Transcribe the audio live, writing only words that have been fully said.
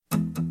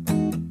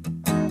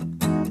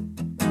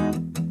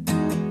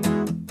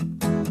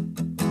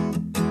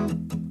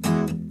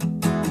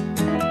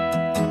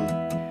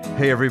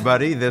Hey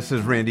everybody, this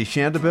is Randy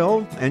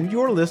Shandobil, and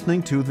you're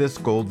listening to This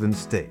Golden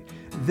State.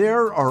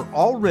 There are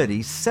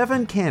already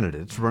 7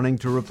 candidates running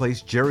to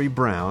replace Jerry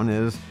Brown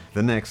as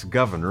the next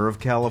governor of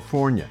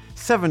California.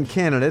 7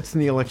 candidates,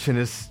 and the election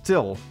is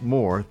still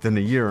more than a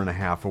year and a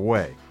half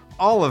away.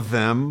 All of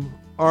them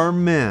are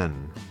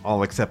men,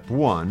 all except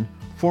one,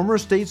 former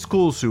state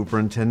school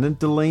superintendent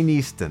Delaine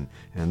Eastin,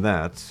 and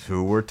that's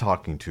who we're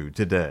talking to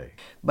today.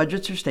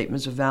 Budgets are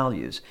statements of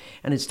values,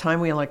 and it's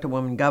time we elect a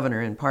woman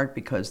governor, in part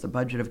because the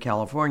budget of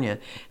California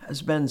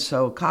has been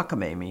so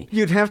cockamamie.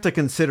 You'd have to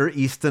consider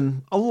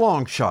Eastin a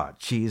long shot.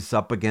 She's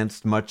up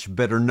against much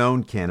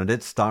better-known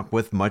candidates stocked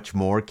with much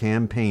more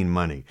campaign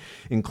money,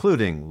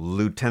 including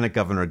Lieutenant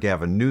Governor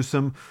Gavin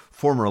Newsom,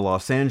 former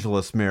Los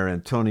Angeles Mayor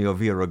Antonio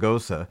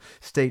Villaraigosa,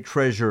 State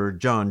Treasurer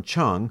John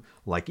Chung,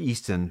 like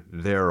Eastin,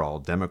 they're all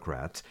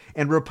Democrats,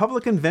 and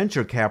Republican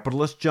venture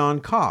capitalist John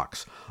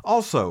Cox.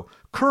 Also,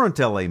 current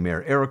LA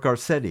Mayor Eric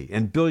Garcetti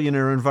and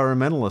billionaire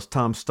environmentalist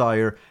Tom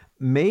Steyer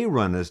may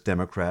run as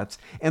Democrats,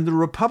 and the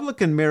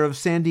Republican mayor of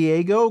San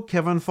Diego,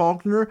 Kevin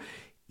Faulconer,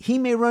 he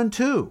may run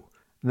too.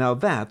 Now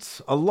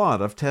that's a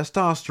lot of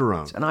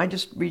testosterone. And I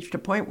just reached a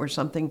point where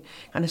something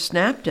kind of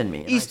snapped in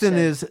me. Eastin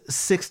is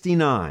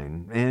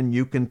 69, and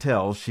you can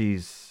tell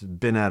she's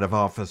been out of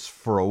office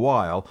for a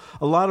while.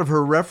 A lot of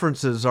her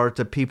references are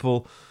to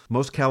people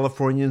most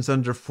Californians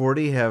under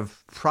 40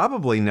 have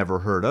probably never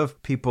heard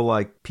of, people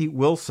like Pete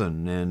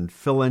Wilson and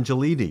Phil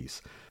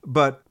Angelides.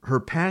 But her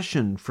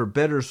passion for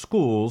better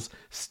schools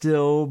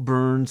still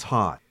burns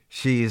hot.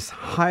 She's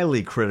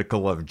highly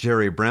critical of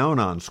Jerry Brown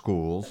on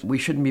schools. We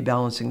shouldn't be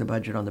balancing the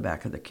budget on the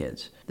back of the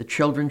kids. The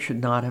children should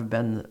not have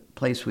been the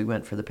place we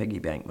went for the piggy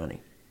bank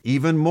money.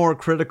 Even more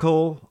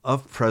critical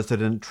of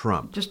President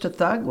Trump. Just a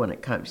thug when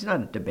it comes. He's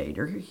not a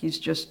debater. He's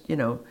just,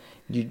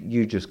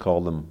 You just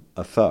called him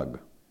a thug.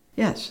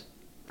 Yes.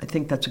 I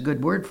think that's a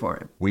good word for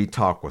him. We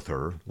talked with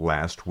her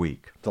last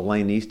week.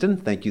 Delaine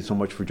Eastin, thank you so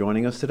much for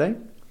joining us today.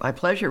 My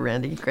pleasure,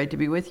 Randy. Great to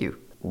be with you.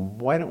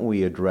 Why don't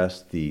we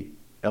address the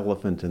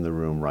elephant in the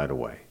room right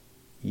away?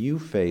 You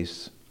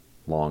face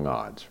long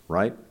odds,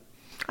 right?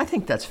 I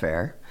think that's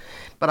fair,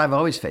 but I've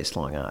always faced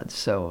long odds.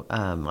 So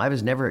I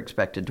was never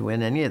expected to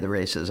win any of the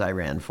races I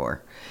ran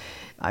for.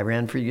 I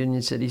ran for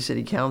Union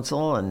City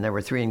Council, and there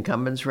were 3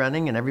 incumbents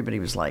running, and everybody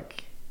was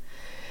like,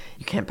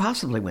 you can't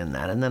possibly win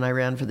that. And then I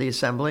ran for the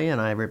Assembly, and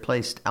I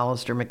replaced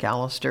Alistair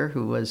McAllister,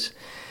 who was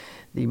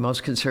the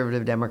most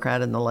conservative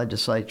Democrat in the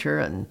legislature,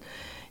 and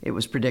it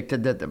was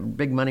predicted that the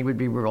big money would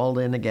be rolled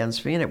in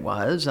against me, and it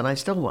was, and I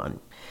still won.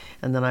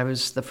 And then I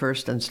was the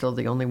first and still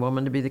the only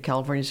woman to be the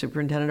California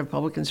Superintendent of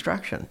Public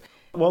Instruction.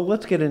 Well,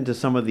 let's get into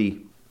some of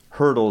the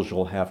hurdles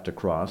you'll have to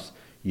cross.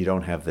 You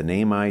don't have the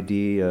name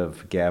ID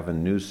of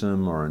Gavin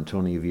Newsom or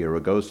Antonio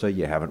Villaraigosa.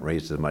 You haven't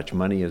raised as much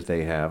money as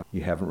they have.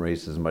 You haven't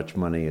raised as much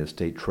money as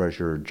State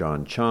Treasurer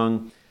John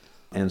Chung.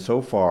 And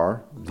so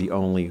far, the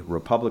only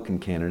Republican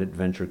candidate,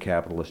 venture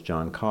capitalist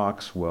John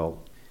Cox,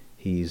 well,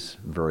 he's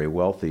very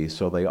wealthy,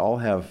 so they all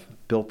have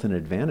built-in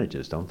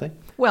advantages, don't they?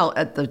 Well,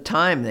 at the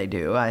time they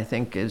do. I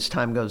think as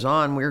time goes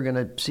on, we're going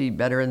to see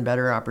better and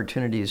better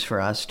opportunities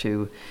for us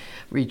to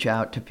reach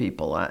out to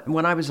people.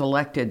 When I was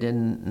elected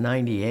in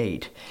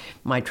 98,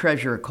 my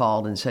treasurer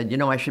called and said,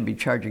 I should be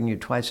charging you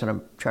twice what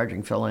I'm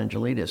charging Phil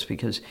Angelides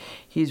because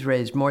he's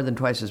raised more than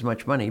twice as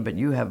much money, but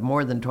you have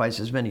more than twice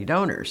as many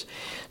donors.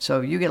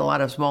 So you get a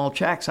lot of small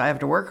checks. I have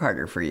to work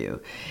harder for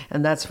you.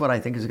 And that's what I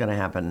think is going to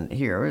happen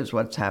here, is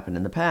what's happened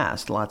in the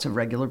past. Lots of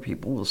regular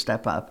people will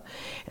step up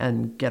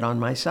and get on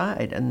my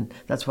side, and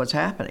that's what's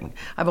happening.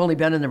 I've only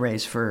been in the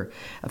race for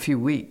a few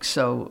weeks,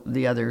 so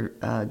the other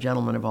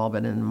gentlemen have all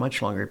been in a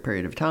much longer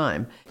period of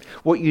time.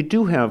 Well, you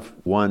do have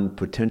one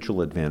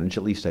potential advantage,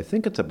 at least I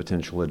think it's a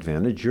potential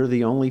advantage. You're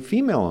the only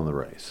female in the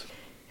race.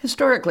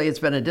 Historically, it's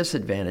been a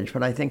disadvantage,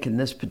 but I think in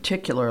this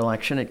particular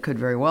election, it could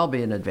very well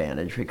be an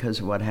advantage because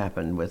of what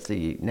happened with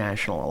the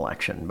national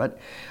election. But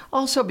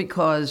also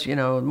because,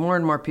 more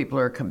and more people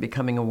are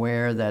becoming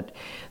aware that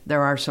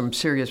there are some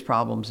serious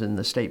problems in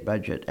the state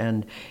budget,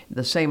 and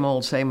the same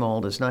old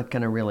is not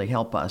going to really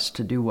help us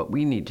to do what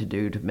we need to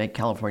do to make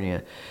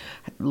California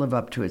live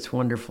up to its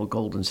wonderful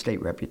Golden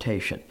State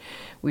reputation.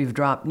 We've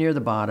dropped near the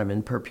bottom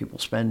in per pupil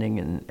spending,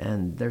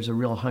 and there's a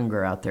real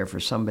hunger out there for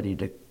somebody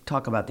to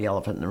talk about the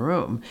elephant in the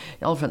room.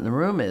 The elephant in the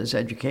room is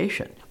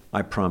education.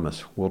 I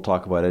promise we'll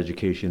talk about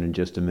education in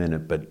just a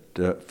minute,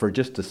 but for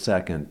just a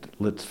second,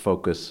 let's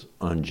focus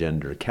on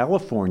gender.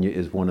 California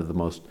is one of the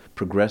most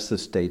progressive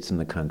states in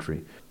the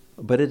country,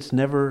 but it's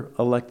never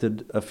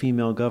elected a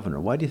female governor.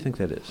 Why do you think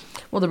that is?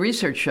 Well, the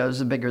research shows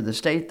the bigger the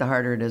state, the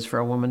harder it is for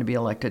a woman to be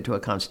elected to a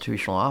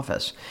constitutional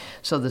office.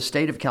 So the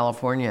state of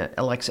California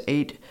elects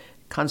 8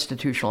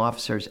 constitutional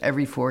officers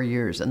every 4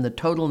 years, and the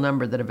total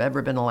number that have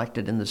ever been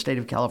elected in the state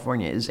of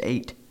California is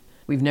 8.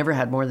 We've never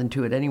had more than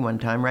 2 at any one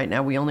time. Right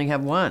now, we only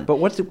have 1. But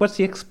what's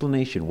the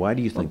explanation? Why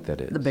do you think that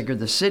is? The bigger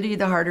the city,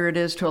 the harder it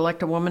is to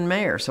elect a woman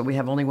mayor. So we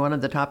have only one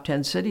of the top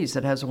 10 cities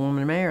that has a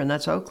woman mayor, and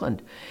that's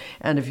Oakland.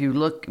 And if you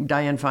look,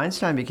 Dianne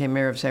Feinstein became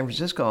mayor of San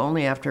Francisco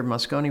only after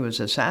Moscone was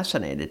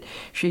assassinated.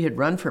 She had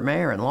run for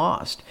mayor and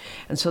lost.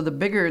 And so the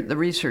bigger the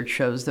research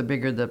shows, the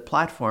bigger the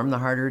platform, the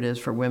harder it is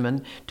for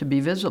women to be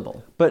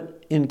visible.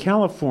 But in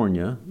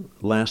California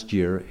last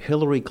year,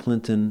 Hillary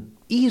Clinton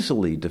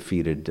easily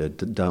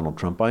defeated Donald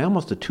Trump by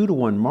almost a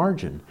 2-to-1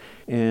 margin.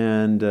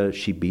 And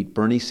she beat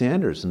Bernie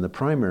Sanders in the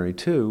primary,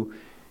 too.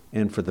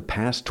 And for the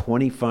past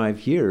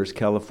 25 years,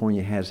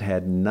 California has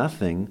had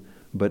nothing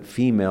but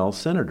female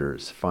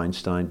senators,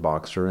 Feinstein,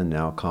 Boxer, and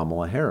now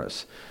Kamala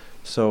Harris.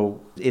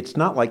 So it's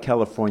not like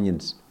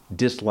Californians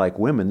dislike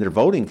women. They're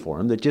voting for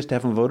them. They just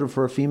haven't voted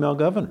for a female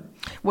governor.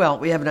 Well,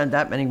 we haven't had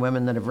that many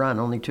women that have run.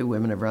 Only 2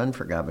 women have run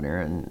for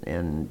governor,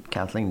 and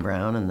Kathleen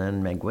Brown and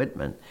then Meg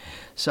Whitman.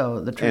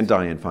 So the truth, and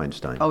Dianne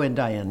Feinstein. Oh, and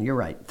Dianne, you're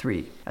right,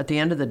 3. At the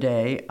end of the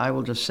day, I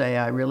will just say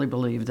I really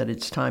believe that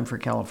it's time for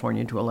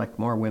California to elect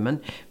more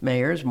women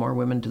mayors, more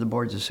women to the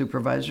boards of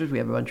supervisors. We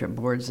have a bunch of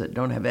boards that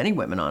don't have any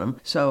women on them.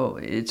 So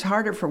it's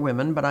harder for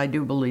women, but I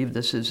do believe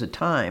this is a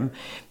time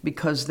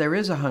because there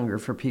is a hunger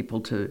for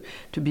people to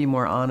be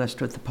more honest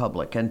with the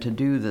public and to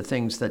do the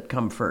things that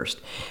come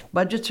first.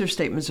 Budgets are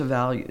statements of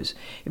values.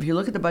 If you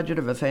look at the budget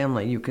of a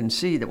family, you can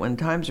see that when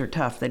times are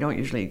tough, they don't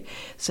usually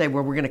say,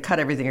 well, we're going to cut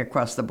everything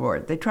across the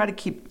board. They try to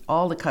keep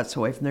all the cuts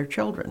away from their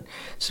children.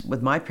 So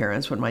with my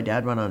parents, when my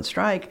dad went on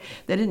strike,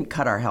 they didn't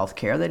cut our health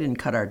care. They didn't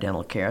cut our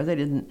dental care. They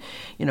didn't,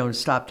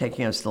 stop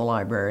taking us to the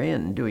library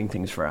and doing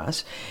things for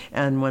us.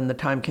 And when the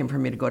time came for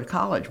me to go to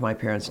college, my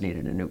parents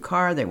needed a new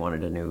car. They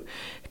wanted a new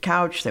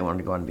couch. They wanted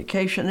to go on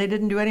vacation. They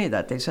didn't do any of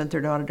that. They sent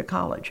their daughter to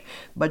college.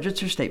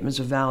 Budgets are statements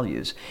of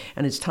values.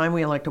 And it's time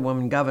we elect a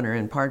woman governor,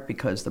 in part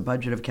because the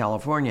budget of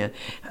California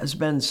has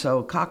been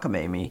so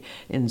cockamamie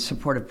in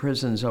support of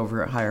prisons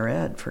over higher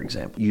ed, for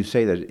example. You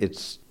say that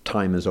it's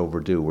time is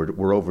overdue.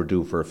 We're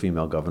overdue for a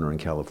female governor in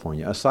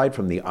California. Aside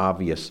from the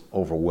obvious,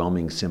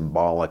 overwhelming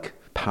symbolic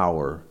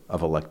power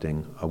of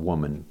electing a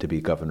woman to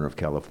be governor of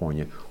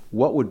California,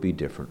 what would be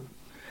different?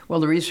 Well,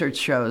 the research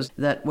shows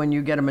that when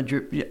you get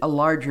a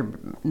larger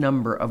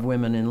number of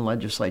women in the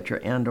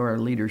legislature and or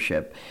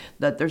leadership,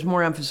 that there's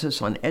more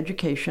emphasis on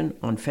education,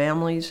 on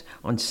families,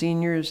 on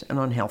seniors, and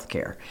on health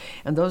care.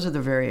 And those are the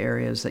very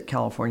areas that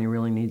California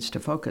really needs to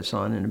focus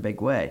on in a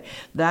big way.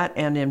 That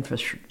and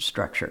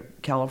infrastructure.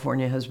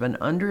 California has been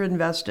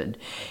underinvested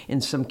in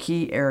some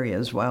key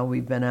areas while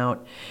we've been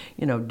out,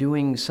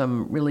 doing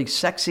some really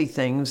sexy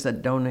things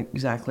that don't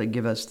exactly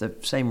give us the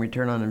same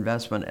return on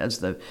investment as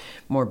the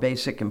more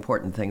basic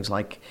important things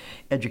like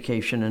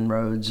education and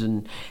roads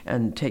and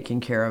taking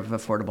care of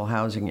affordable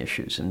housing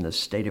issues in the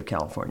state of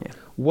California.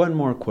 One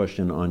more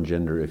question on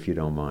gender, if you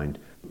don't mind.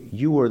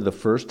 You were the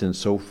first and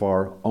so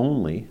far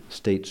only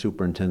state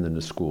superintendent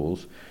of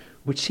schools,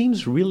 which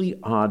seems really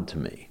odd to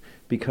me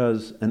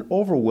because an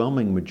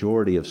overwhelming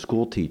majority of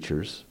school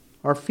teachers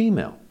are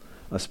female,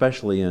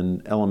 especially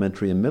in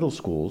elementary and middle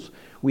schools.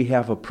 We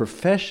have a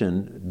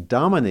profession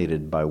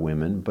dominated by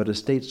women, but a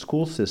state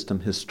school system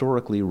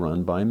historically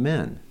run by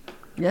men.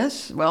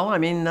 Yes, well,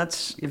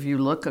 that's, if you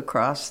look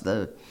across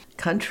the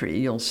country,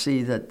 you'll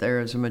see that there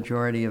is a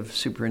majority of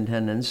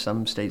superintendents,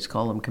 some states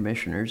call them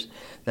commissioners,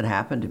 that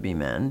happen to be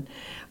men.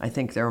 I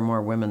think there are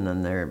more women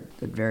than there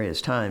at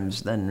various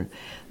times than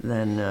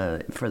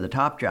for the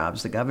top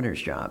jobs, the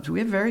governor's jobs. We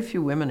have very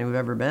few women who have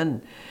ever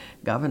been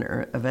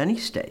governor of any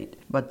state,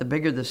 but the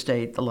bigger the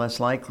state, the less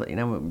likely.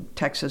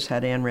 Texas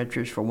had Ann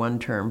Richards for 1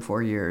 term,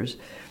 4 years.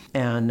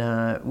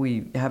 And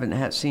we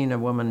haven't seen a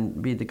woman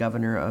be the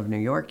governor of New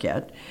York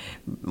yet.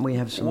 We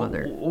have some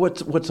other.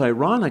 What's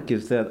ironic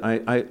is that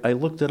I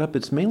looked it up.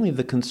 It's mainly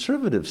the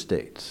conservative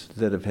states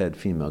that have had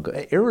female.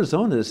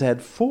 Arizona has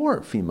had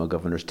 4 female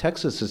governors.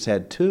 Texas has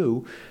had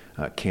 2.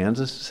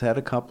 Kansas has had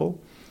a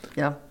couple.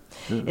 Yeah.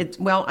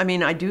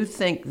 I do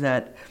think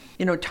that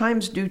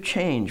times do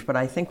change, but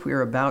I think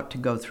we're about to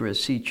go through a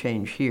sea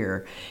change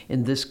here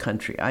in this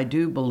country. I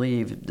do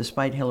believe,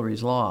 despite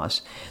Hillary's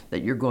loss,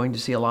 that you're going to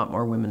see a lot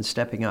more women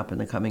stepping up in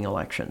the coming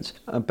elections.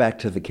 Back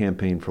to the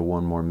campaign for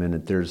one more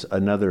minute. There's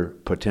another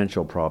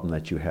potential problem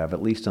that you have,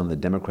 at least on the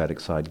Democratic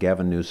side.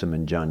 Gavin Newsom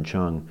and John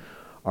Chung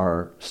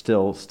are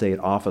still state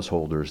office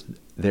holders.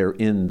 They're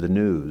in the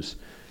news.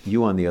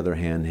 You, on the other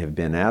hand, have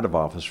been out of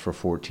office for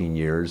 14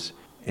 years,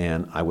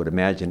 and I would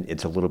imagine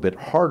it's a little bit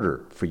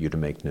harder for you to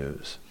make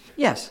news.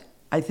 Yes,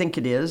 I think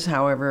it is.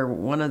 However,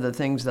 one of the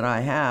things that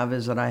I have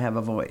is that I have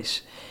a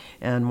voice.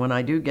 And when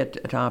I do get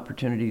an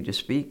opportunity to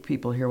speak,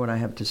 people hear what I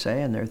have to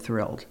say and they're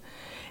thrilled.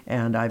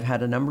 And I've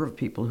had a number of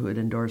people who had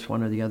endorsed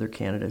one or the other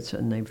candidates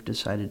and they've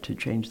decided to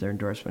change their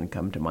endorsement and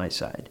come to my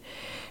side.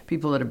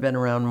 People that have been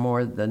around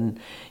more than,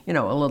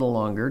 a little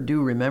longer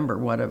do remember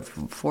what a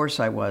force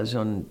I was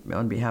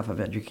on behalf of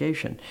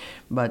education.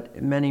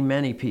 But many,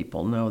 many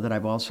people know that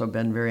I've also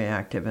been very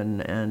active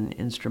and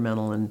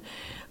instrumental in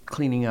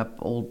cleaning up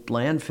old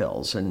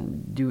landfills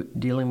and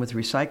dealing with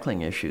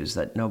recycling issues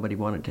that nobody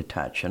wanted to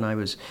touch. And I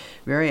was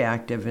very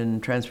active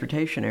in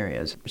transportation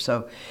areas.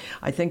 So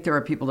I think there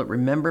are people that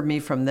remember me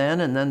from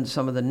then, and then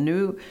some of the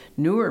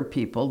newer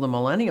people, the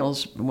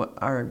millennials,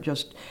 are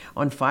just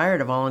on fire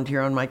to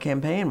volunteer on my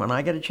campaign. When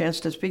I get a chance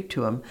to speak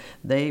to them,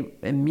 they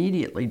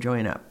immediately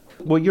join up.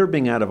 Well, your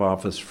being out of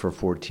office for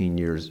 14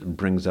 years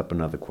brings up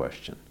another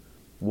question.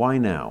 Why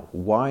now?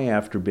 Why,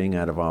 after being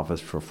out of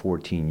office for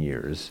 14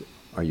 years,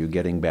 are you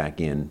getting back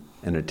in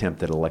an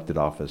attempt at elected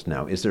office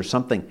now? Is there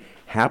something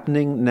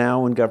happening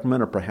now in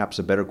government? Or perhaps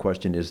a better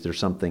question, is there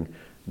something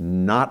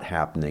not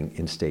happening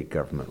in state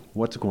government?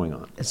 What's going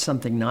on? It's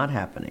something not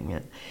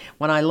happening.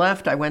 When I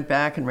left, I went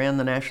back and ran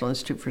the National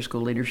Institute for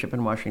School Leadership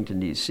in Washington,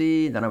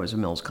 D.C. Then I was a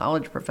Mills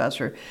College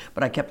professor.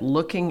 But I kept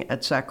looking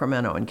at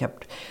Sacramento and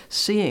kept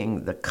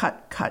seeing the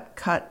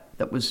cut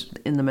that was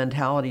in the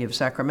mentality of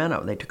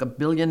Sacramento. They took $1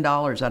 billion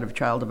out of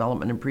child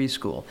development and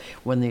preschool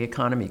when the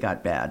economy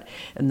got bad.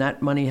 And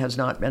that money has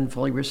not been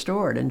fully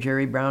restored. And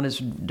Jerry Brown is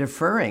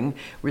deferring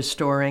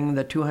restoring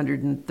the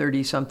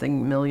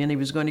 $230-something million he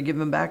was going to give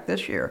them back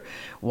this year.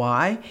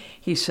 Why?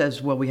 He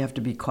says, well, we have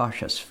to be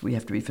cautious. We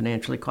have to be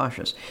financially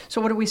cautious.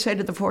 So what do we say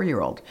to the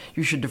 4-year-old?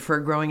 You should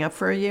defer growing up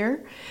for a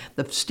year?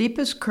 The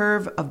steepest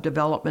curve of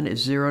development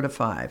is 0 to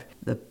 5.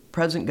 The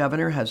present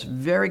governor has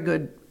very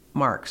good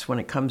marks when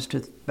it comes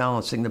to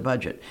balancing the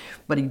budget.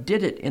 But he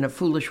did it in a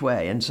foolish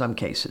way in some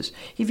cases.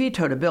 He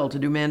vetoed a bill to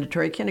do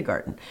mandatory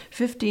kindergarten.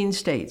 15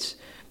 states,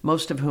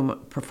 most of whom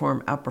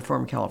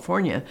outperform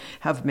California,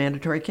 have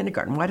mandatory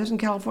kindergarten. Why doesn't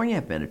California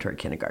have mandatory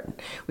kindergarten?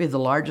 We have the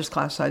largest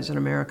class size in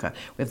America.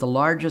 We have the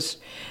largest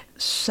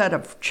set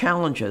of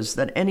challenges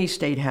that any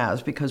state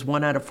has because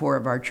 1 out of 4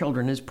 of our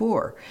children is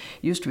poor.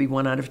 It used to be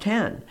 1 out of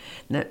 10.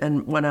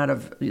 And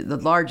the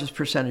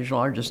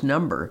largest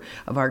number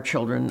of our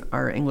children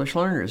are English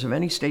learners of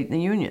any state in the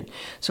union.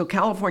 So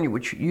California,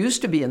 which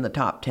used to be in the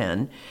top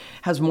 10,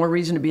 has more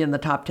reason to be in the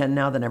top 10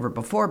 now than ever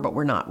before, but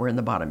we're not. We're in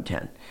the bottom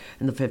 10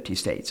 in the 50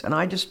 states. And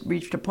I just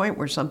reached a point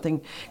where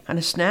something kind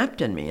of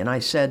snapped in me. And I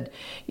said,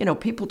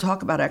 people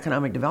talk about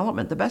economic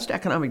development. The best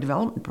economic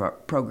development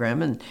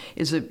program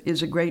is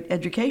a great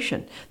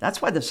education.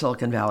 That's why the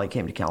Silicon Valley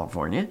came to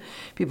California.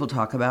 People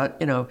talk about,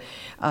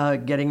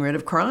 getting rid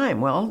of crime.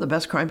 Well, the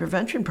best crime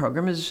prevention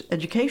program is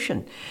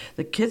education.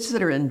 The kids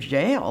that are in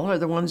jail are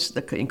the ones,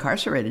 the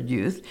incarcerated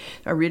youth,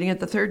 are reading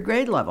at the 3rd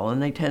grade level,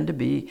 and they tend to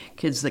be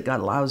kids that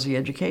got lousy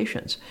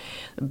educations.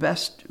 The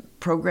best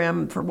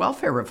program for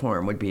welfare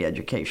reform would be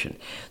education.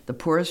 The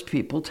poorest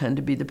people tend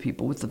to be the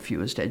people with the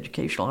fewest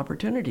educational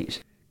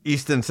opportunities.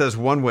 Eastin says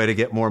one way to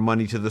get more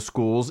money to the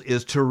schools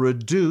is to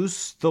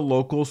reduce the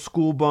local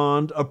school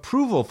bond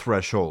approval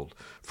threshold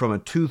from a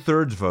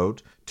 2/3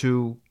 vote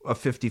to a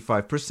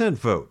 55%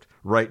 vote.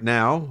 Right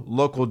now,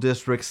 local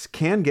districts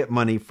can get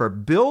money for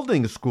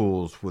building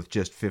schools with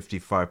just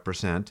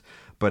 55%,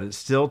 but it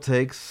still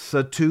takes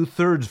a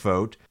 2/3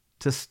 vote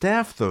to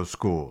staff those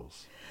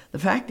schools. The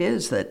fact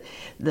is that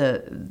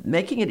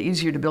making it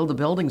easier to build the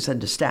buildings than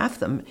to staff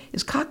them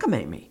is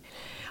cockamamie.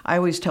 I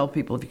always tell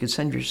people if you could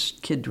send your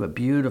kid to a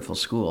beautiful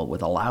school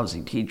with a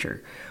lousy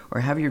teacher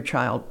or have your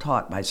child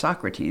taught by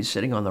Socrates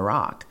sitting on the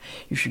rock,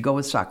 you should go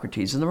with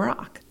Socrates and the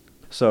rock.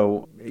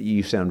 So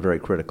you sound very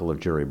critical of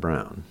Jerry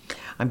Brown.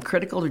 I'm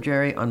critical of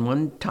Jerry on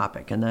one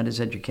topic, and that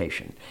is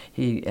education.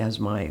 He has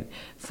my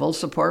full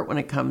support when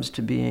it comes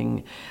to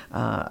being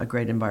a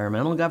great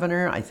environmental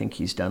governor. I think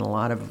he's done a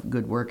lot of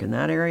good work in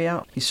that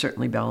area. He's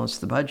certainly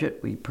balanced the budget.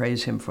 We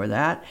praise him for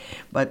that.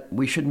 But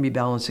we shouldn't be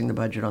balancing the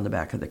budget on the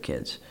back of the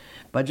kids.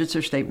 Budgets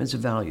are statements of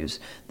values.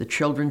 The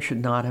children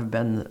should not have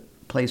been the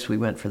place we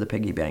went for the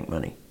piggy bank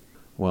money.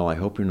 Well, I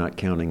hope you're not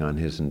counting on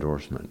his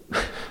endorsement.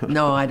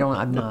 No,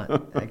 I'm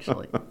not,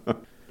 actually.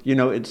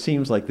 It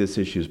seems like this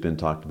issue's been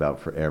talked about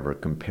forever,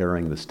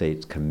 comparing the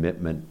state's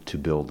commitment to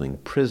building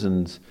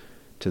prisons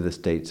to the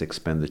state's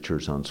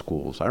expenditures on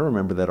schools. I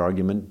remember that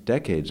argument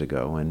decades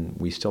ago, and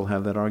we still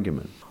have that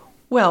argument.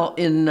 Well,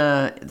 in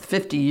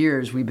 50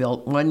 years, we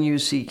built 1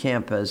 UC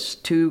campus,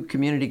 2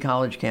 community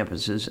college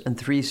campuses, and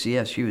 3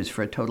 CSUs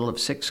for a total of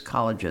 6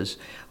 colleges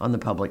on the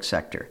public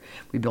sector.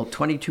 We built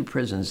 22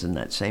 prisons in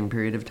that same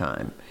period of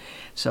time.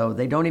 So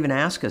they don't even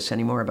ask us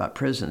anymore about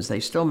prisons. They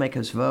still make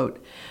us vote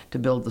to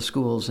build the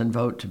schools and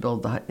vote to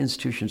build the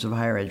institutions of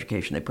higher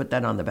education. They put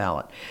that on the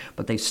ballot.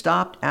 But they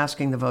stopped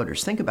asking the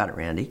voters. Think about it,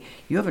 Randy.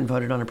 You haven't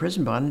voted on a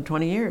prison bond in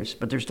 20 years,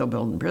 but they're still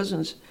building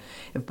prisons.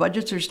 If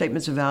budgets are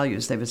statements of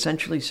values, they've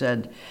essentially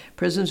said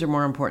prisons are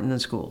more important than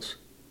schools.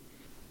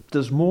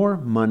 Does more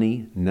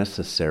money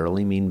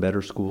necessarily mean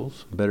better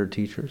schools, better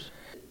teachers?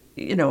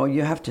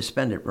 You have to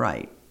spend it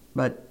right.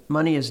 But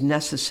money is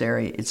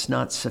necessary. It's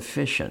not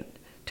sufficient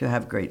to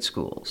have great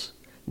schools.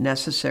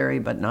 Necessary,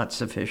 but not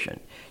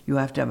sufficient. You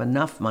have to have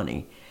enough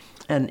money.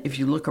 And if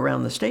you look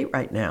around the state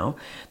right now,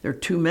 there are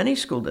too many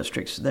school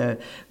districts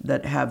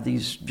that have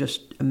these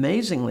just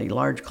amazingly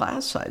large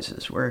class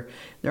sizes where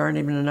there aren't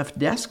even enough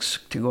desks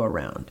to go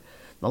around.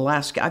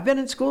 I've been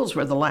in schools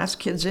where the last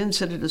kids in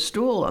sit at a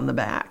stool on the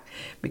back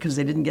because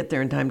they didn't get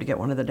there in time to get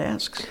one of the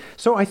desks.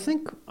 So I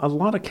think a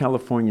lot of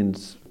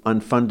Californians on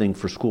funding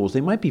for schools,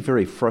 they might be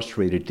very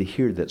frustrated to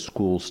hear that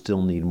schools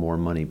still need more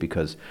money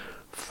because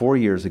 4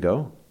 years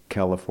ago,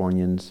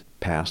 Californians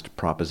passed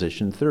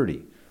Proposition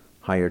 30,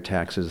 higher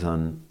taxes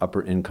on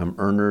upper income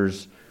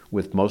earners,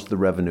 with most of the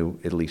revenue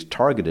at least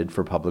targeted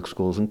for public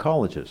schools and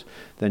colleges.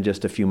 Then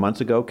just a few months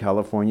ago,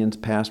 Californians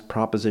passed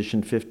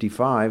Proposition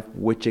 55,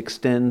 which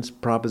extends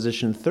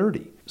Proposition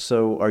 30.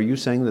 So are you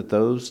saying that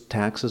those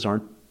taxes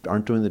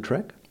aren't doing the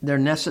trick? They're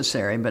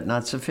necessary, but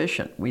not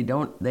sufficient.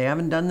 They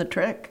haven't done the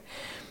trick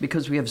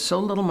because we have so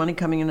little money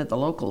coming in at the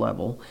local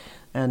level.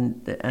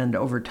 And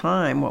over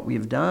time, what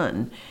we've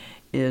done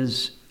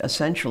is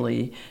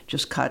essentially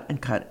just cut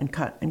and cut and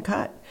cut and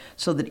cut.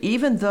 So that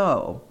even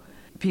though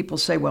people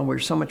say, well, we're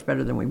so much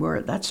better than we were.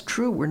 That's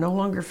true. We're no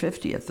longer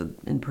 50th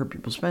in per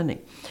pupil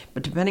spending.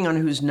 But depending on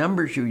whose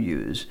numbers you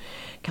use,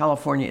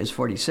 California is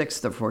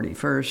 46th or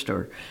 41st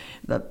or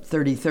the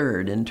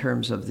 33rd in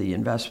terms of the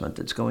investment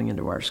that's going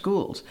into our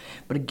schools.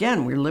 But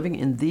again, we're living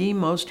in the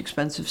most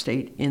expensive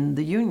state in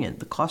the union.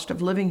 The cost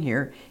of living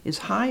here is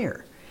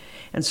higher.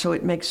 And so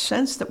it makes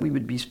sense that we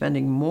would be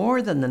spending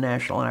more than the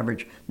national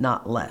average,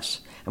 not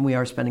less. And we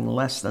are spending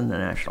less than the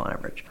national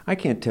average. I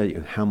can't tell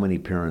you how many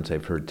parents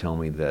I've heard tell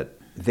me that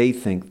they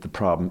think the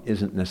problem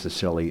isn't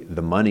necessarily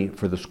the money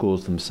for the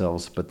schools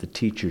themselves, but the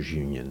teachers'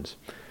 unions.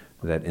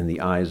 That in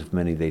the eyes of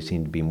many, they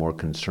seem to be more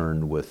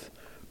concerned with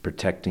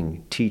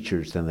protecting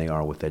teachers than they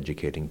are with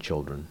educating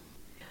children.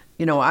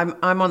 You know,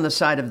 I'm on the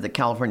side of the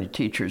California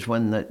teachers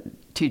when the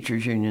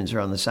teachers' unions are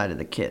on the side of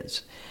the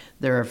kids.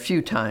 There are a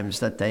few times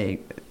that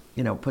they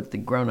put the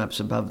grown-ups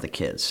above the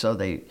kids. So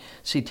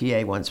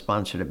CTA once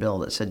sponsored a bill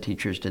that said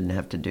teachers didn't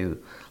have to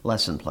do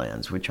lesson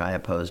plans, which I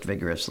opposed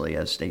vigorously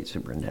as state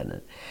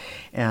superintendent.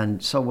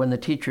 And so when the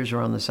teachers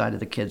are on the side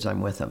of the kids,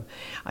 I'm with them.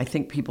 I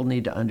think people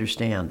need to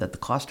understand that the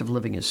cost of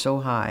living is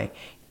so high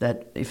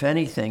that, if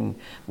anything,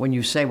 when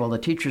you say, well, the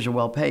teachers are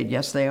well paid,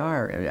 yes, they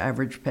are.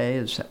 Average pay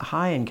is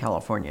high in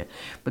California.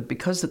 But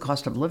because the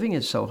cost of living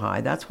is so high,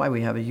 that's why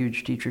we have a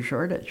huge teacher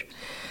shortage.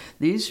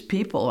 These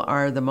people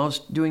are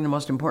doing the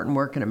most important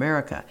work in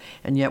America,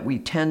 and yet we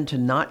tend to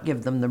not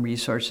give them the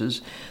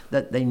resources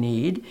that they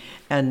need.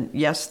 And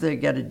yes, they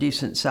get a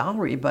decent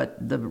salary,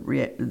 but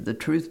the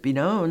truth be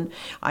known,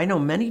 I know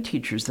many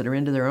teachers that are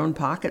into their own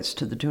pockets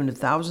to the tune of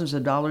thousands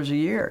of dollars a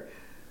year.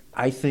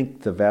 I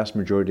think the vast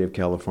majority of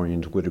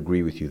Californians would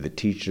agree with you that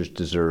teachers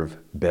deserve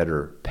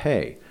better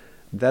pay.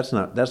 That's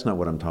not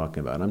what I'm talking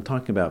about. I'm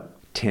talking about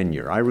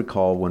tenure. I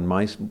recall when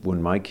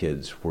my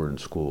kids were in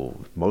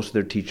school, most of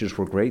their teachers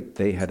were great.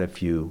 They had a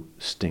few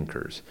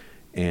stinkers,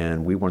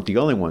 and we weren't the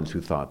only ones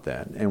who thought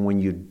that. And when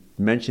you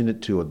mention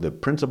it to the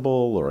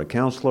principal or a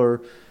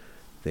counselor,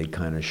 they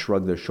kind of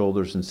shrug their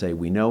shoulders and say,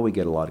 we know we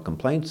get a lot of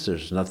complaints.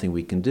 There's nothing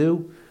we can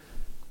do.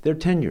 They're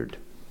tenured.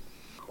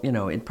 You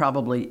know, it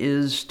probably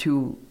is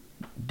too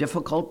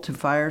difficult to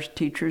fire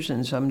teachers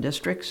in some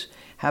districts.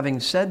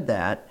 Having said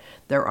that,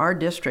 there are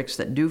districts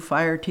that do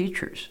fire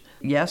teachers.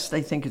 Yes,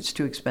 they think it's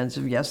too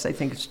expensive. Yes, they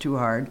think it's too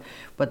hard.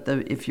 But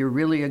if you're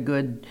really a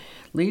good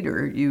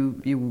leader,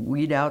 you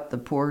weed out the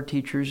poor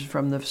teachers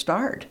from the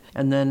start.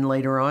 And then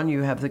later on,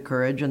 you have the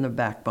courage and the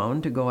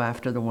backbone to go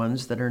after the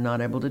ones that are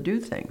not able to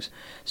do things.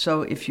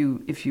 So if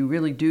you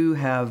really do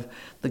have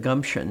the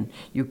gumption,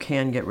 you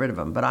can get rid of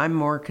them. But I'm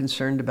more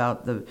concerned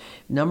about the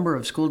number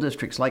of school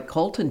districts. Like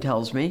Colton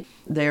tells me,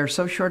 they are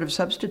so short of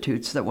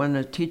substitutes that when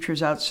a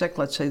teacher's out sick,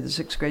 let's say the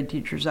 6th grade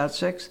teacher's out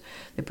sick,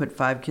 they put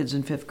 5 kids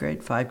in 5th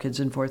grade, 5 kids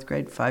in 4th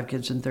grade, 5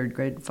 kids in 3rd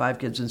grade, 5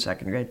 kids in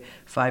 2nd grade,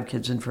 5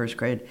 kids in 1st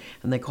grade,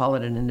 and they call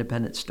it an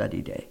independent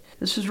study day.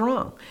 This is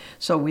wrong.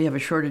 So we have a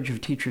shortage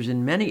of teachers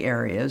in many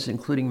areas,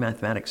 including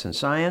mathematics and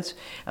science,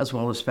 as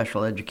well as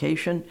special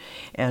education.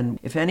 And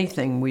if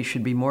anything, we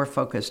should be more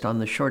focused on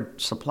the short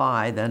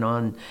supply than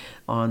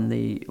on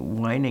the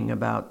whining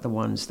about the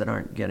ones that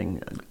aren't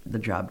getting the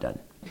job done.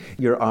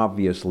 You're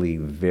obviously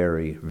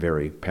very,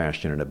 very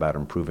passionate about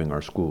improving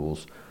our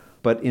schools.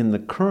 But in the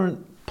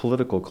current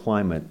political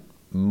climate,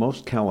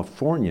 most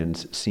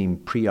Californians seem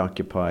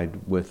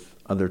preoccupied with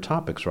other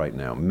topics right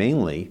now,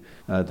 mainly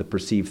the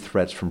perceived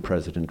threats from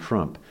President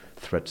Trump,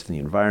 threats to the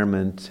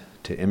environment,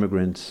 to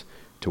immigrants,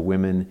 to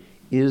women.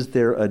 Is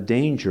there a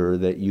danger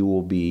that you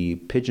will be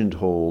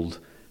pigeonholed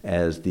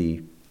as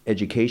the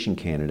education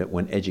candidate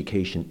when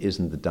education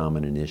isn't the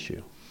dominant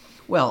issue?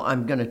 Well,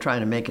 I'm going to try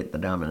to make it the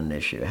dominant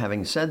issue.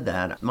 Having said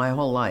that, my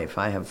whole life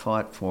I have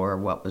fought for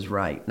what was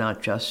right,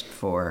 not just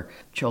for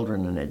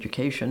children and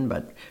education,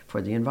 but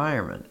for the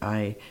environment.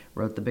 I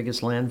wrote the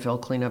biggest landfill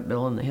cleanup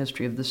bill in the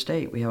history of the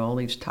state. We have all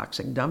these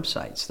toxic dump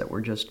sites that we're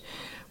just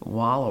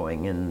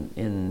wallowing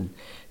in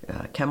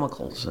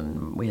chemicals,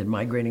 and we had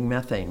migrating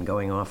methane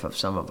going off of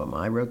some of them.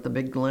 I wrote the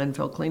big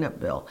landfill cleanup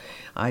bill.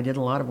 I did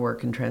a lot of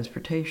work in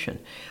transportation.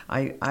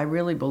 I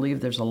really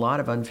believe there's a lot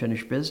of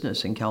unfinished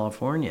business in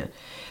California.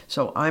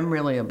 So I'm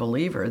really a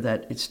believer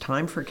that it's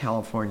time for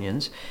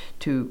Californians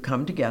to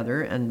come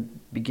together and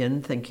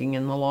begin thinking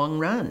in the long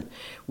run.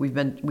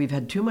 We've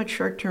had too much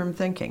short-term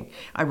thinking.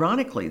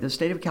 Ironically, the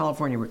state of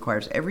California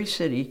requires every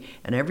city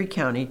and every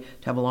county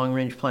to have a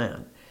long-range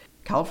plan.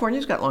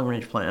 California's got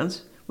long-range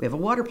plans. We have a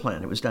water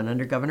plan. It was done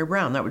under Governor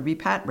Brown. That would be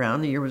Pat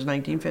Brown. The year was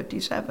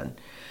 1957.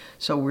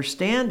 So we're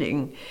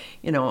standing,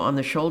 on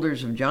the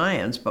shoulders of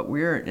giants, but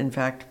we're, in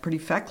fact, pretty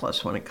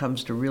feckless when it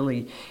comes to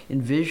really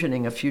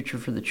envisioning a future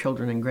for the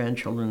children and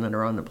grandchildren that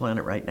are on the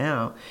planet right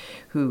now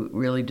who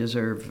really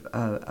deserve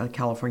a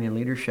California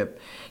leadership,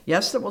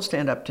 yes, that will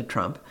stand up to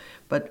Trump,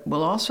 but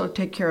will also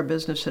take care of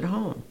business at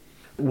home.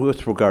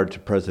 With regard to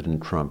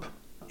President Trump,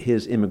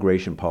 his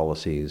immigration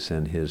policies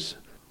and his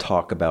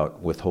talk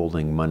about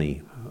withholding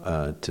money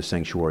to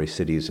sanctuary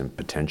cities and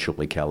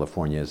potentially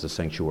California as a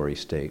sanctuary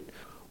state,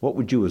 what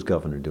would you as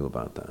governor do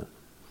about that?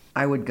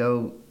 I would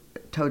go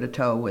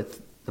toe-to-toe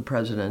with the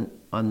president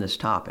on this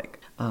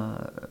topic.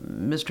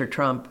 Mr.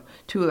 Trump,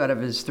 2 out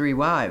of his 3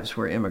 wives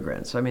were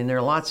immigrants. I mean, there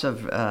are lots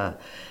of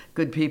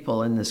good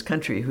people in this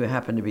country who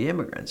happen to be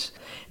immigrants,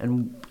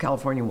 and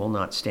California will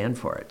not stand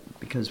for it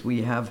because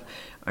we have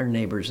our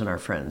neighbors and our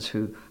friends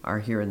who are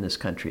here in this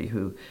country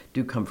who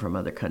do come from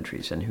other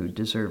countries and who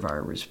deserve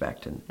our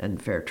respect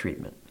and fair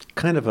treatment.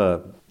 Kind of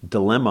a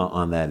dilemma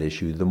on that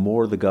issue. The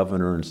more the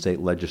governor and state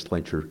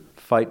legislature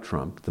fight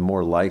Trump, the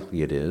more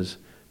likely it is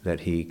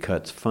that he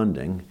cuts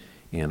funding,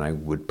 and I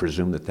would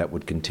presume that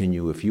would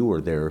continue if you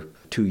were there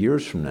 2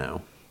 years from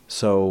now.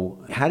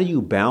 So how do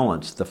you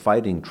balance the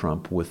fighting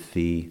Trump with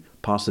the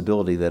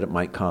possibility that it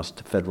might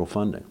cost federal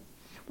funding?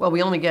 Well,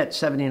 we only get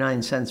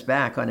 79 cents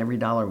back on every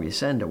dollar we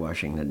send to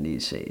Washington,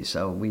 D.C.,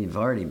 so we've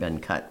already been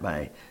cut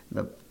by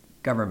the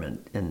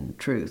government, in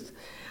truth.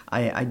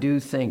 I do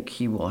think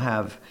he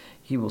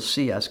will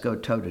see us go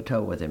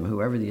toe-to-toe with him,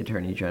 whoever the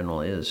Attorney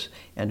General is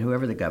and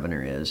whoever the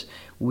governor is.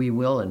 We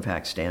will, in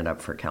fact, stand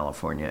up for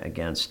California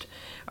against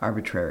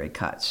arbitrary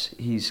cuts.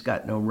 He's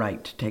got no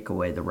right to take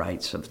away the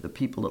rights of the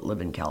people that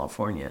live in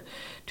California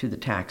to the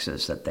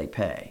taxes that they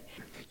pay.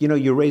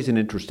 You raise an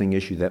interesting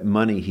issue, that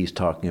money he's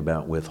talking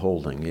about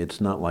withholding. It's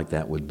not like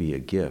that would be a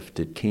gift.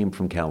 It came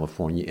from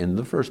California in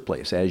the first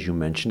place. As you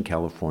mentioned,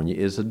 California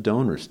is a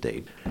donor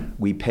state.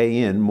 We pay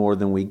in more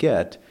than we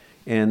get.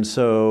 And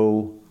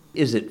so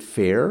is it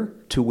fair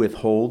to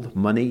withhold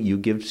money you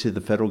give to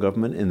the federal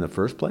government in the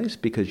first place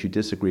because you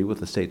disagree with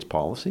the state's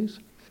policies?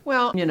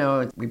 Well,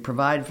 we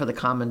provide for the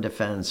common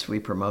defense. We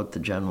promote the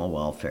general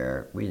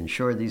welfare. We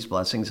ensure these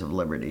blessings of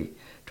liberty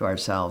to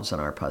ourselves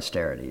and our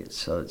posterity.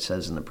 So it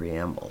says in the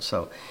preamble.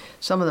 So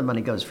some of the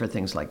money goes for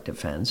things like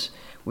defense,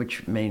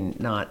 which may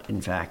not, in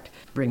fact,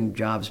 bring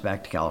jobs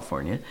back to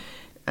California.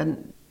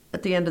 And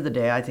at the end of the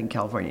day, I think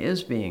California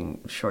is being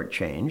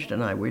shortchanged,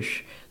 and I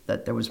wish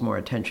that there was more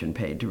attention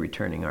paid to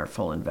returning our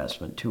full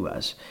investment to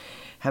us.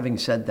 Having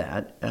said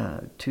that,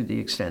 to the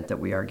extent that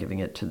we are giving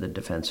it to the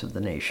defense of the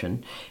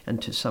nation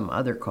and to some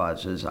other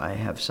causes, I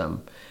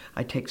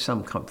take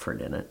some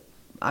comfort in it.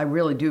 I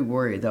really do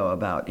worry, though,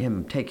 about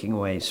him taking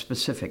away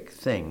specific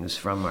things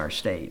from our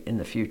state in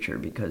the future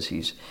because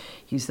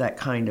he's that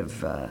kind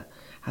of,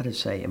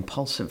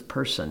 impulsive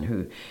person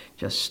who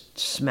just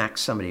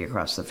smacks somebody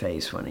across the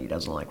face when he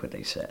doesn't like what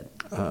they said.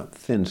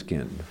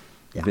 Thin-skinned,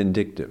 yeah.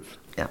 Vindictive.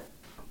 Yeah.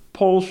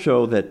 Polls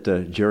show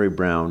that Jerry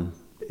Brown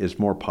is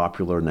more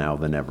popular now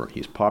than ever.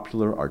 He's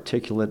popular,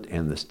 articulate,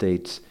 and the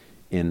state's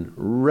in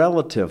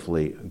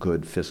relatively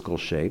good fiscal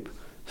shape.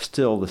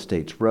 Still, the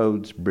state's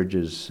roads,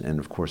 bridges, and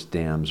of course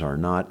dams are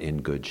not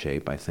in good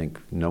shape. I think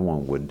no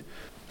one would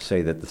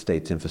say that the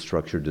state's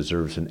infrastructure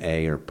deserves an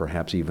A or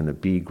perhaps even a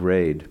B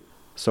grade.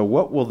 So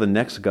what will the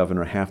next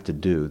governor have to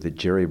do that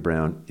Jerry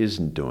Brown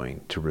isn't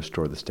doing to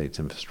restore the state's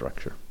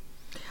infrastructure?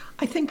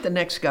 I think the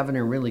next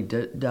governor really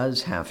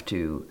does have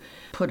to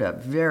put a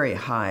very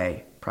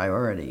high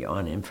priority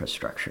on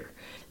infrastructure.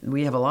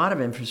 We have a lot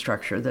of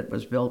infrastructure that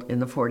was built in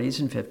the 40s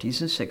and 50s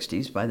and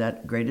 60s by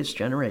that greatest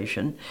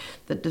generation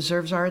that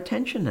deserves our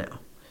attention now.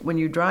 When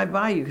you drive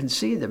by, you can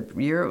see the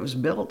year it was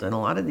built, and a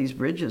lot of these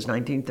bridges,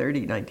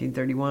 1930,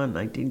 1931,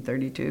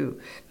 1932,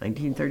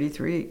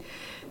 1933,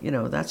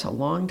 that's a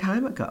long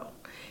time ago.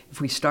 If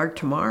we start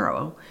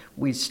tomorrow,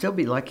 we'd still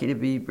be lucky to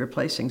be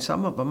replacing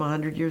some of them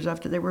 100 years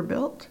after they were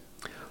built.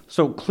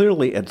 So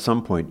clearly, at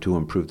some point, to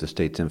improve the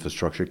state's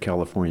infrastructure,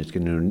 California is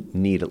going to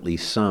need at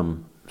least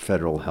some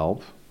federal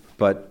help.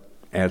 But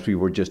as we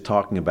were just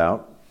talking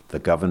about, the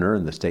governor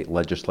and the state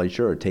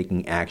legislature are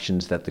taking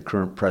actions that the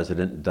current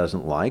president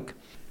doesn't like,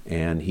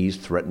 and he's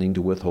threatening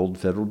to withhold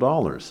federal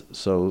dollars.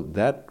 So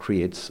that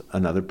creates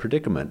another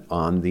predicament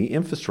on the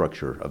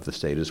infrastructure of the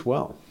state as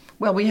well.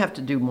 Well, we have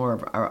to do more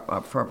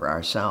for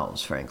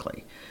ourselves,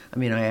 frankly. I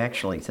mean, I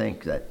actually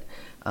think that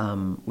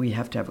we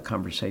have to have a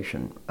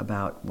conversation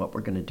about what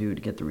we're going to do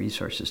to get the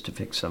resources to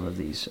fix some of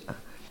these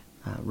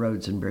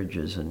roads and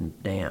bridges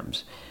and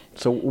dams.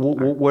 So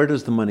where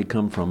does the money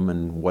come from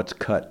and what's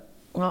cut?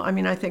 Well, I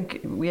mean, I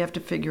think we have to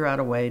figure out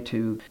a way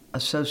to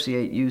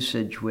associate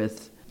usage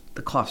with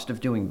the cost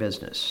of doing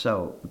business.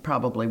 So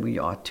probably we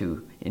ought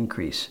to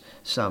increase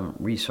some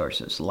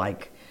resources,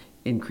 like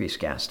increase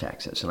gas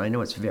taxes. And I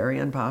know it's very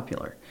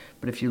unpopular,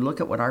 but if you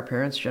look at what our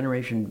parents'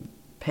 generation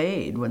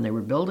paid when they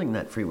were building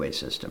that freeway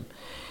system,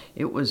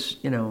 it was,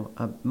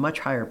 a much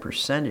higher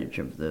percentage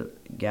of the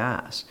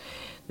gas.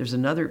 There's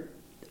another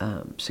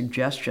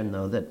suggestion,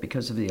 though, that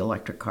because of the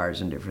electric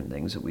cars and different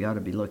things, that we ought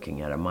to be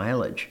looking at a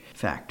mileage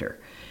factor.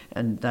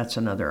 And that's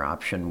another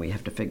option we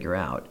have to figure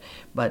out.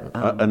 But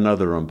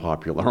another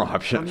unpopular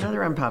option.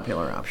 Another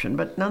unpopular option,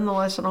 but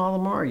nonetheless, and all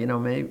the more,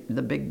 maybe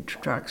the big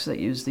trucks that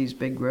use these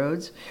big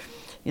roads,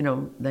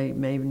 they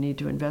may need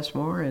to invest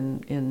more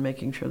in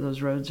making sure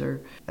those roads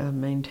are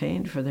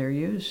maintained for their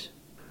use.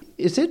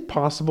 Is it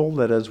possible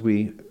that as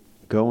we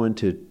go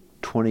into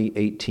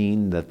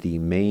 2018 that the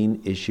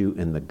main issue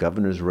in the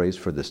governor's race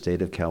for the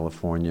state of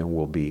California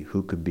will be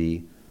who could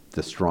be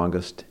the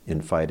strongest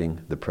in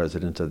fighting the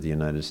president of the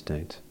United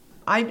States?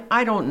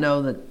 I don't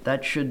know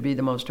that should be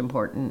the most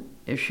important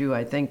issue.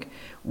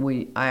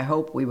 I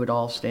hope we would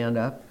all stand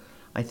up.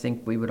 I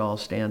think we would all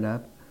stand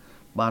up.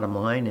 Bottom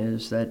line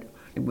is that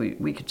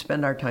we could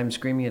spend our time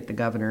screaming at at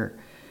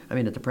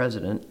the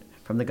president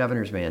from the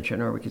governor's mansion,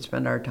 or we could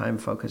spend our time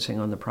focusing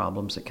on the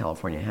problems that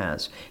California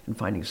has and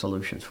finding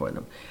solutions for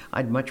them.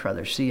 I'd much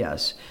rather see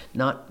us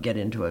not get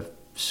into a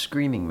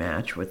screaming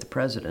match with the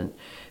president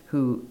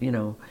who,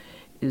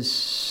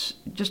 is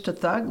just a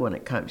thug when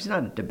it comes. He's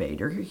not a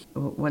debater.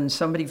 When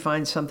somebody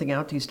finds something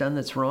out he's done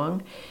that's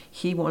wrong,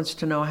 he wants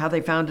to know how they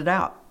found it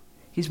out.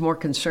 He's more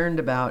concerned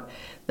about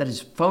that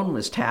his phone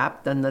was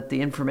tapped than that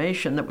the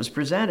information that was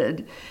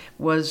presented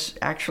was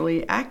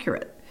actually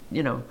accurate.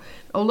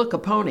 Oh, look, a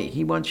pony.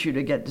 He wants you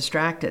to get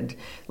distracted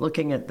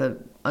looking at the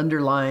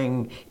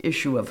underlying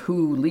issue of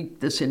who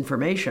leaked this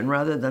information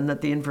rather than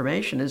that the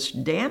information is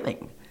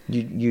damning.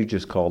 You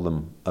just called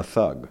him a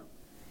thug.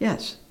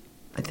 Yes,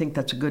 I think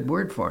that's a good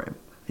word for him.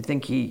 I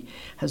think he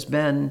has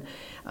been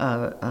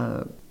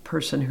a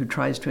person who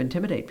tries to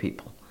intimidate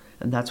people,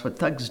 and that's what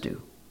thugs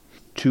do.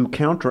 To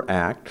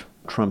counteract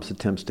Trump's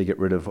attempts to get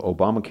rid of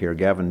Obamacare,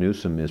 Gavin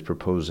Newsom is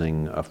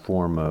proposing a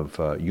form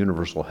of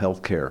universal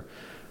health care.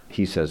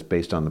 He says,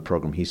 based on the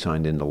program he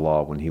signed into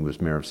law when he was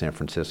mayor of San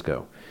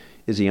Francisco.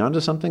 Is he onto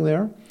something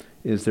there?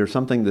 Is there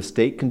something the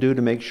state can do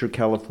to make sure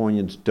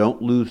Californians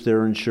don't lose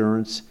their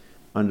insurance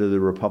under the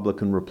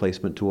Republican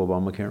replacement to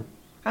Obamacare?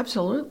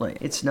 Absolutely.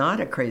 It's not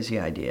a crazy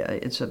idea.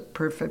 It's a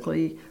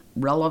perfectly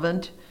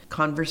relevant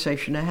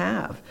conversation to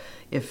have.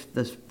 If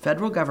the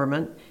federal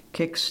government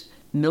kicks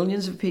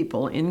millions of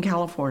people in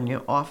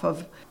California off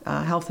of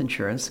health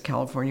insurance,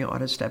 California ought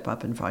to step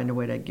up and find a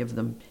way to give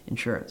them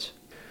insurance.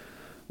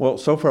 Well,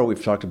 so far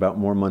we've talked about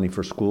more money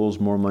for schools,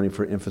 more money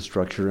for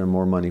infrastructure, and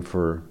more money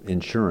for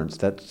insurance.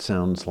 That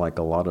sounds like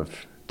a lot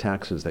of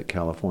taxes that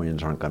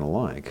Californians aren't going to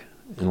like,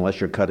 unless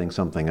you're cutting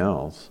something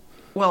else.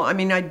 Well,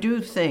 I do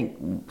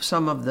think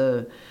some of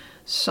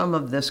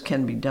this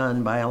can be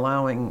done by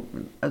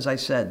allowing, as I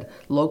said,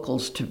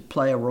 locals to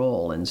play a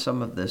role in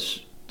some of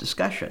this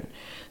discussion.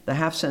 The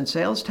half-cent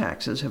sales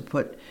taxes have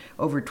put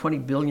over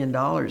 $20 billion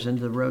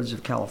into the roads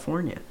of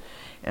California.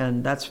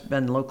 And that's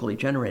been locally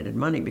generated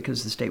money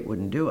because the state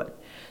wouldn't do it.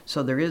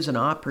 So there is an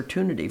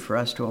opportunity for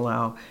us to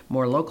allow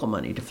more local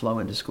money to flow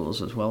into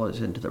schools as well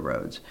as into the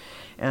roads.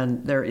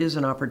 And there is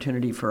an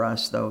opportunity for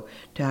us, though,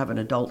 to have an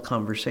adult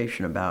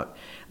conversation about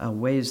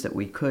ways that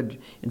we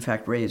could, in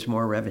fact, raise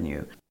more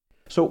revenue.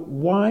 So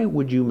why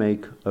would you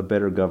make a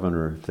better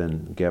governor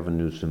than Gavin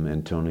Newsom,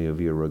 Antonio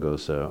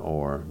Villaraigosa,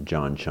 or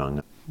John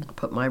Chung? I'll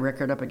put my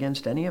record up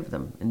against any of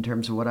them in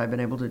terms of what I've been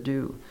able to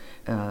do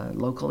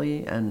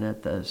locally and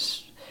at the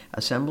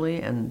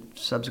Assembly and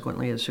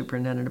subsequently as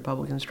Superintendent of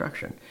Public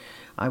Instruction.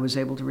 I was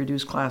able to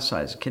reduce class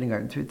size,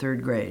 kindergarten through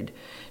third grade,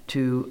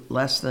 to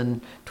less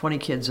than 20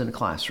 kids in a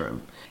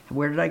classroom.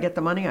 Where did I get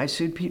the money? I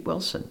sued Pete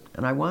Wilson,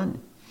 and I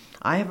won.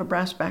 I have a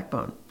brass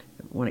backbone.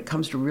 When it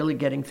comes to really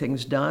getting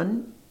things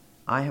done,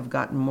 I have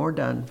gotten more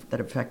done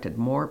that affected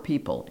more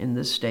people in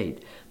this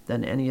state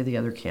than any of the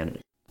other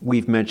candidates.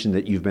 We've mentioned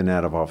that you've been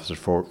out of office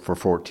for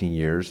 14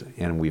 years,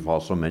 and we've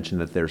also mentioned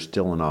that they're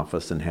still in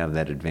office and have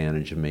that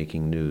advantage of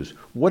making news.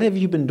 What have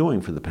you been doing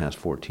for the past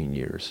 14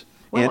 years?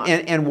 Well,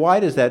 and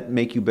why does that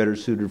make you better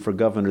suited for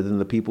governor than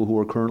the people who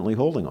are currently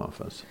holding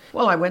office?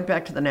 Well, I went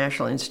back to the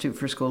National Institute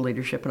for School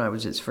Leadership, and I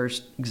was its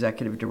first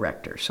executive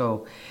director.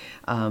 So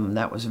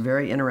that was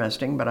very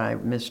interesting, but I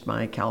missed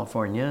my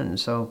California, and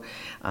so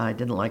I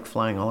didn't like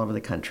flying all over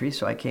the country.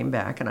 So I came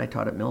back, and I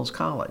taught at Mills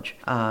College.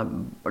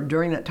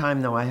 During that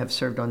time, though, I have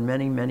served on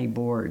many, many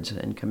boards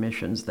and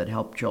commissions that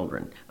help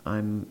children.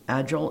 I'm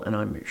agile, and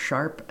I'm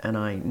sharp, and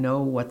I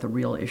know what the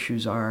real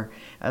issues are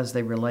as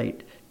they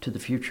relate to the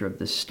future of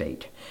this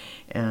state.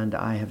 And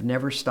I have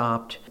never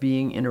stopped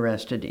being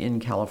interested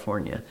in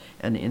California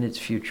and in its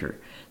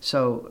future.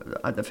 So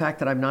the fact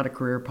that I'm not a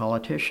career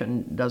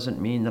politician doesn't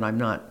mean that I'm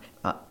not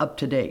up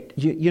to date.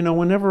 You know,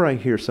 whenever I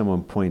hear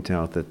someone point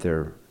out that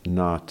they're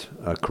not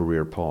a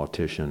career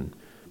politician,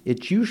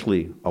 it's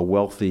usually a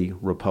wealthy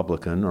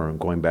Republican, or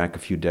going back a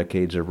few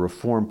decades, a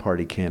Reform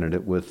Party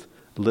candidate with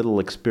little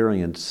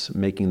experience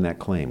making that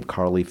claim.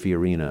 Carly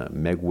Fiorina,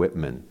 Meg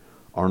Whitman,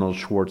 Arnold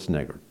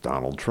Schwarzenegger,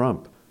 Donald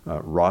Trump,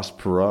 Ross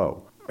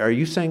Perot. Are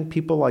you saying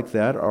people like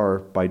that are,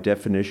 by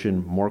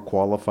definition, more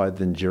qualified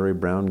than Jerry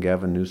Brown,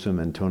 Gavin Newsom,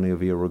 Antonio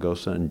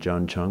Villaraigosa, and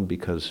John Chung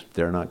because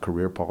they're not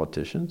career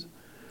politicians?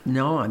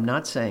 No, I'm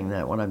not saying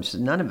that.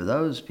 None of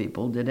those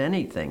people did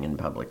anything in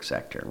public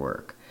sector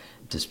work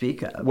to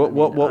speak of.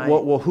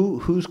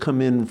 Who's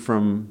come in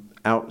from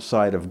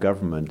outside of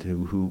government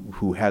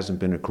who hasn't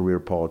been a career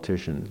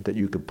politician that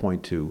you could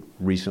point to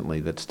recently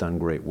that's done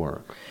great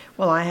work?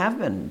 Well, I have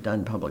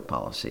done public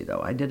policy,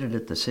 though. I did it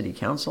at the city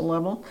council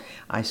level.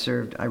 I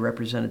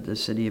represented the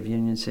city of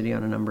Union City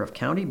on a number of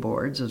county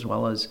boards, as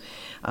well as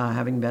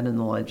having been in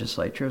the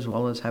legislature, as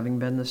well as having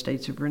been the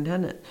state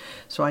superintendent.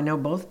 So I know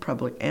both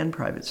public and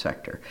private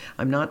sector.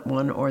 I'm not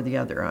one or the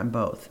other. I'm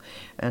both.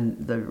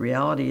 And the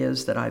reality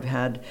is that I've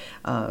had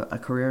a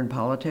career in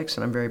politics,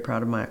 and I'm very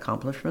proud of my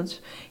accomplishments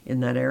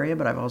in that area,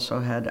 but I've also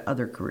had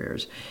other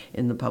careers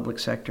in the public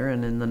sector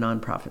and in the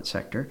nonprofit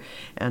sector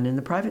and in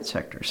the private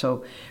sector.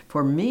 So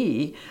for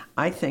me,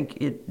 I think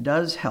it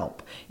does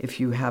help if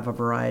you have a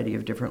variety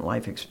of different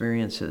life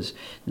experiences,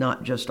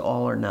 not just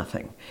all or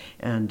nothing.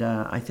 And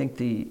I think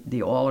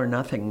the all or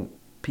nothing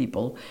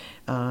people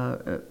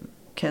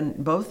can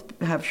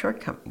both have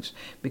shortcomings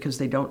because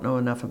they don't know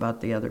enough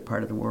about the other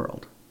part of the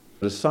world.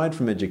 Aside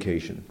from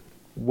education,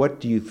 what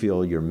do you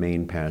feel your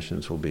main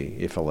passions will be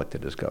if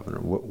elected as governor?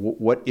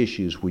 What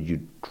issues would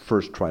you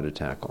first try to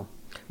tackle?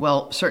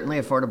 Well, certainly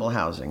affordable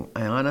housing.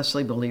 I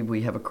honestly believe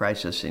we have a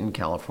crisis in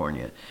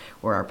California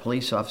where our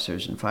police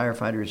officers and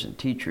firefighters and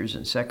teachers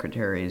and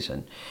secretaries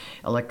and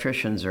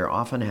electricians are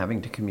often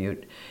having to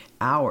commute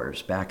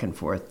hours back and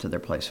forth to their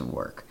place of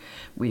work.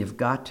 We have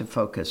got to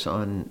focus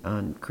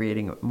on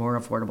creating more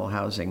affordable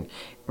housing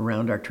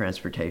around our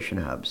transportation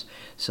hubs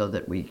so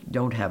that we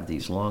don't have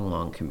these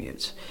long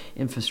commutes.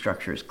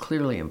 Infrastructure is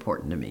clearly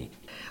important to me.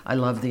 I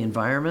love the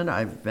environment.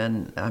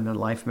 I'm a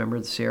life member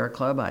of the Sierra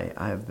Club. I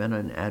have been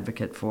an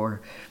advocate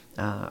for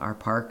our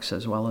parks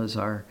as well as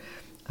our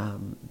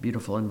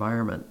beautiful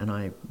environment, and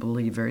I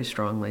believe very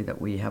strongly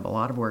that we have a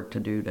lot of work to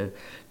do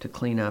to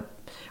clean up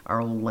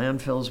our old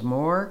landfills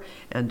more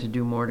and to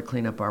do more to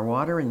clean up our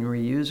water and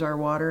reuse our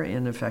water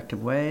in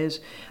effective ways.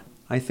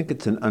 I think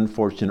it's an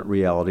unfortunate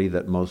reality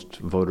that most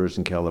voters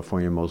in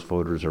California, most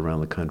voters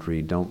around the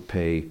country don't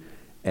pay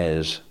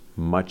as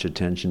much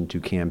attention to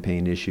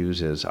campaign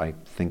issues as I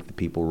think the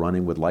people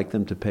running would like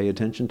them to pay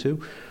attention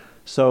to.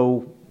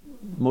 So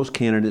most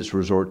candidates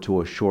resort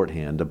to a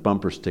shorthand, a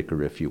bumper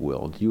sticker, if you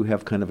will. Do you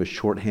have kind of a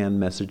shorthand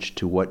message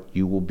to what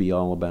you will be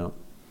all about?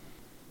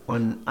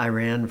 When I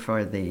ran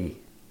for the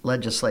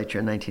legislature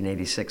in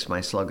 1986, my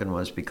slogan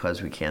was,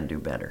 "Because we can do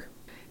better."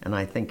 And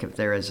I think if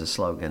there is a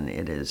slogan,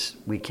 it is,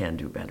 we can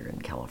do better in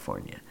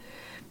California.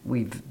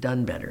 We've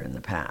done better in the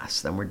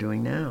past than we're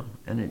doing now,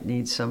 and it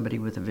needs somebody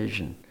with a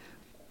vision.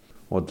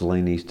 Well,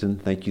 Delaine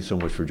Eastin, thank you so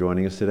much for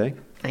joining us today.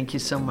 Thank you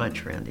so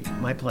much, Randy.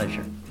 My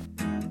pleasure.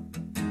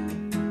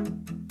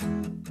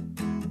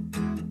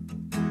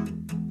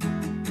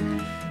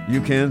 You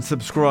can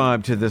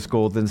subscribe to This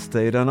Golden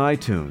State on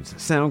iTunes,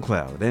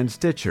 SoundCloud, and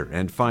Stitcher,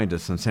 and find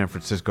us on San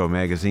Francisco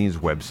Magazine's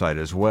website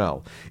as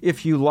well.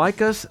 If you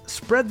like us,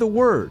 spread the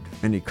word.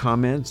 Any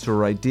comments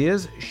or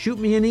ideas, shoot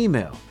me an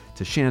email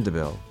to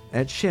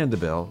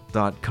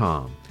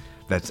Shandobil@shandobil.com.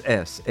 That's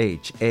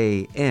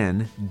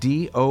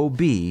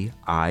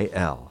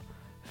SHANDOBIL.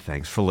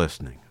 Thanks for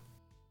listening.